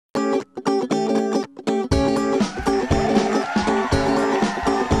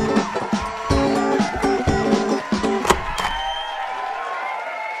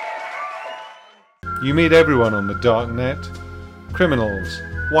You meet everyone on the darknet. Criminals,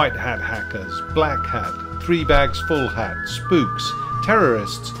 white hat hackers, black hat, three bags full hat, spooks,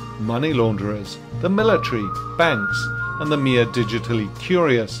 terrorists, money launderers, the military, banks, and the mere digitally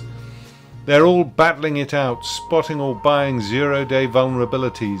curious. They're all battling it out, spotting or buying zero-day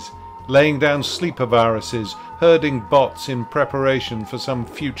vulnerabilities, laying down sleeper viruses, herding bots in preparation for some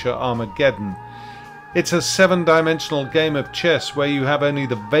future Armageddon. It's a 7-dimensional game of chess where you have only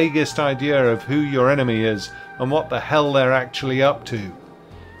the vaguest idea of who your enemy is and what the hell they're actually up to.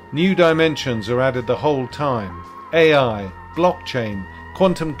 New dimensions are added the whole time. AI, blockchain,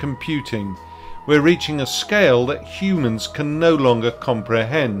 quantum computing. We're reaching a scale that humans can no longer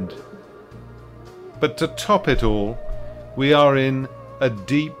comprehend. But to top it all, we are in a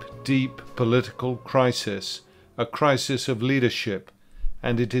deep, deep political crisis, a crisis of leadership,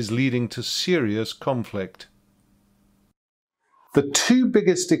 and it is leading to serious conflict. The two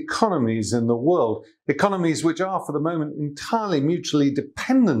biggest economies in the world, economies which are for the moment entirely mutually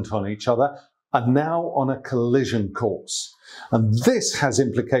dependent on each other, are now on a collision course. And this has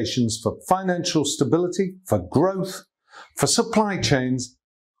implications for financial stability, for growth, for supply chains,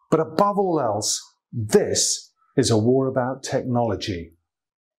 but above all else, this is a war about technology.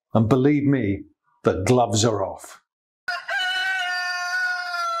 And believe me, the gloves are off.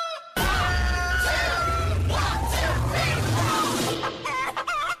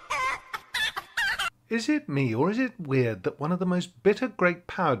 Is it me, or is it weird that one of the most bitter great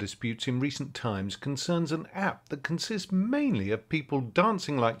power disputes in recent times concerns an app that consists mainly of people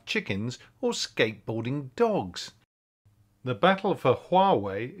dancing like chickens or skateboarding dogs? The battle for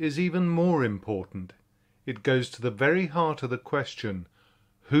Huawei is even more important. It goes to the very heart of the question,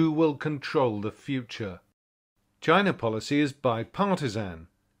 who will control the future? China policy is bipartisan.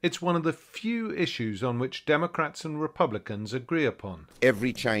 It's one of the few issues on which Democrats and Republicans agree upon.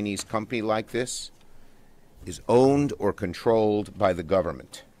 Every Chinese company like this is owned or controlled by the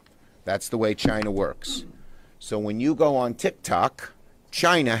government. That's the way China works. So when you go on TikTok,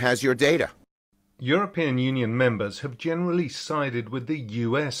 China has your data. European Union members have generally sided with the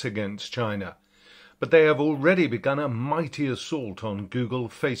US against China, but they have already begun a mighty assault on Google,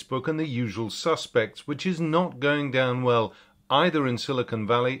 Facebook and the usual suspects, which is not going down well either in Silicon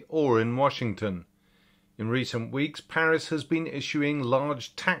Valley or in Washington. In recent weeks, Paris has been issuing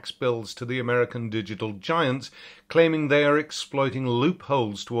large tax bills to the American digital giants, claiming they are exploiting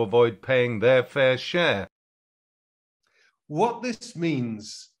loopholes to avoid paying their fair share. What this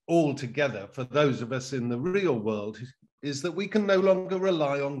means altogether for those of us in the real world is that we can no longer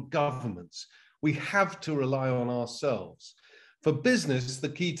rely on governments. We have to rely on ourselves. For business, the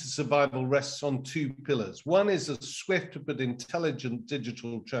key to survival rests on two pillars. One is a swift but intelligent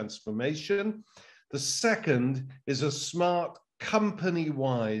digital transformation. The second is a smart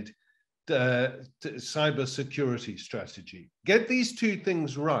company-wide cybersecurity strategy. Get these two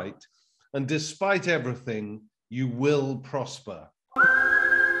things right, and despite everything, you will prosper.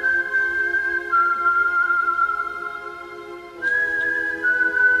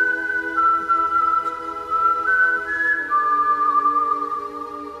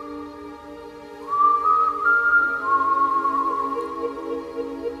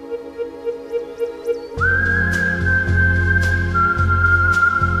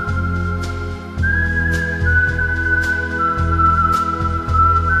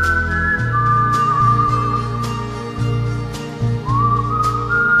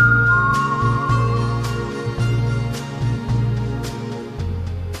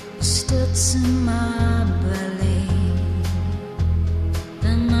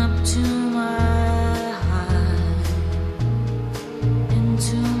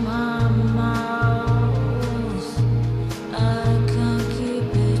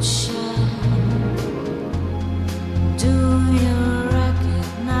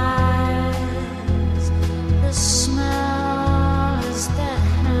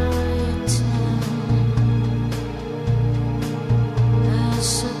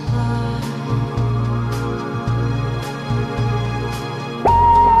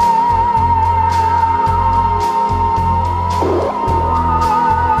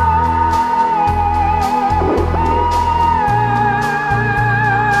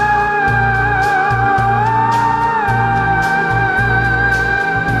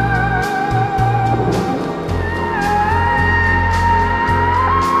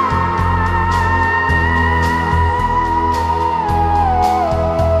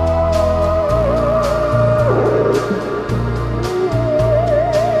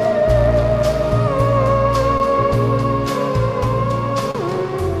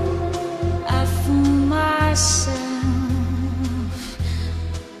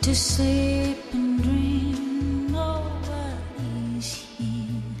 to say